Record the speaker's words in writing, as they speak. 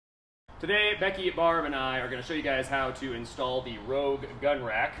Today, Becky, Barb, and I are going to show you guys how to install the Rogue gun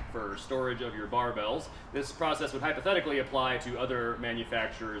rack for storage of your barbells. This process would hypothetically apply to other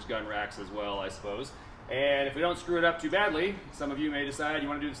manufacturers' gun racks as well, I suppose. And if we don't screw it up too badly, some of you may decide you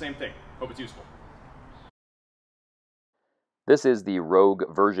want to do the same thing. Hope it's useful. This is the Rogue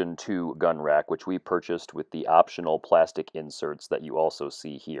version 2 gun rack, which we purchased with the optional plastic inserts that you also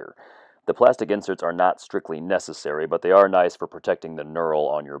see here. The plastic inserts are not strictly necessary, but they are nice for protecting the knurl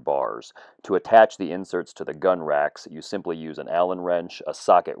on your bars. To attach the inserts to the gun racks, you simply use an Allen wrench, a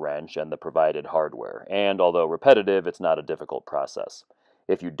socket wrench, and the provided hardware. And although repetitive, it's not a difficult process.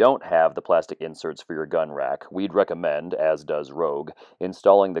 If you don't have the plastic inserts for your gun rack, we'd recommend, as does Rogue,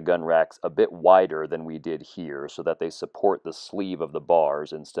 installing the gun racks a bit wider than we did here so that they support the sleeve of the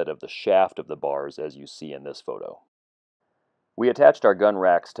bars instead of the shaft of the bars as you see in this photo. We attached our gun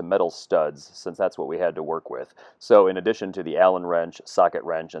racks to metal studs since that's what we had to work with. So in addition to the Allen wrench, socket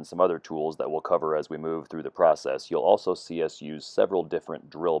wrench, and some other tools that we'll cover as we move through the process, you'll also see us use several different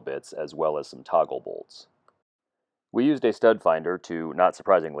drill bits as well as some toggle bolts. We used a stud finder to, not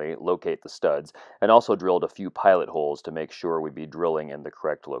surprisingly, locate the studs, and also drilled a few pilot holes to make sure we'd be drilling in the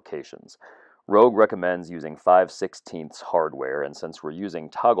correct locations. Rogue recommends using 5/16 hardware, and since we're using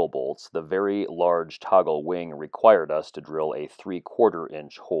toggle bolts, the very large toggle wing required us to drill a 3/4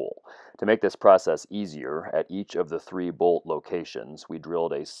 inch hole. To make this process easier, at each of the 3 bolt locations, we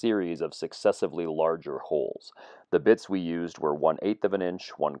drilled a series of successively larger holes. The bits we used were 1/8 of an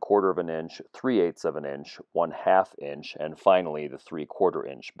inch, 1/4 of an inch, 3/8 of an inch, 1/2 inch, and finally the 3/4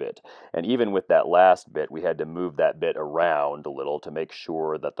 inch bit. And even with that last bit, we had to move that bit around a little to make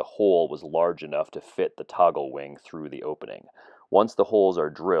sure that the hole was large enough to fit the toggle wing through the opening. Once the holes are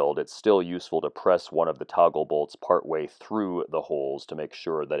drilled, it's still useful to press one of the toggle bolts partway through the holes to make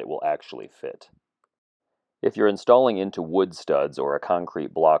sure that it will actually fit. If you're installing into wood studs or a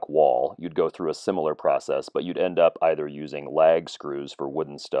concrete block wall, you'd go through a similar process, but you'd end up either using lag screws for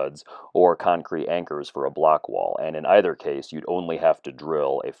wooden studs or concrete anchors for a block wall, and in either case, you'd only have to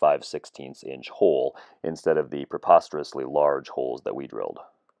drill a 5/16 inch hole instead of the preposterously large holes that we drilled.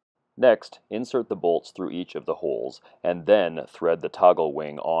 Next, insert the bolts through each of the holes, and then thread the toggle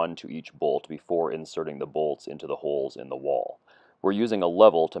wing onto each bolt before inserting the bolts into the holes in the wall. We're using a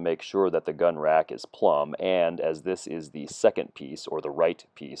level to make sure that the gun rack is plumb, and as this is the second piece, or the right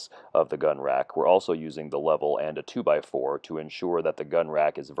piece, of the gun rack, we're also using the level and a 2x4 to ensure that the gun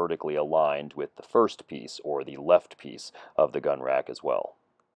rack is vertically aligned with the first piece, or the left piece, of the gun rack as well.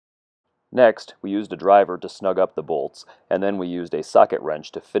 Next, we used a driver to snug up the bolts, and then we used a socket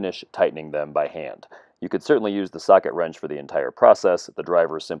wrench to finish tightening them by hand. You could certainly use the socket wrench for the entire process. The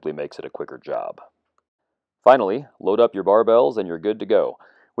driver simply makes it a quicker job. Finally, load up your barbells and you're good to go.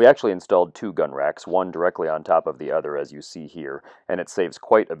 We actually installed 2 gun racks, one directly on top of the other as you see here, and it saves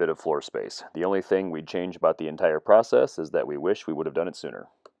quite a bit of floor space. The only thing we'd change about the entire process is that we wish we would have done it sooner.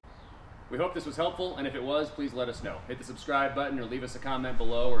 We hope this was helpful, and if it was, please let us know. Hit the subscribe button or leave us a comment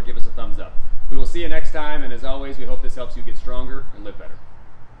below or give us a thumbs up. We will see you next time, and as always, we hope this helps you get stronger and live better.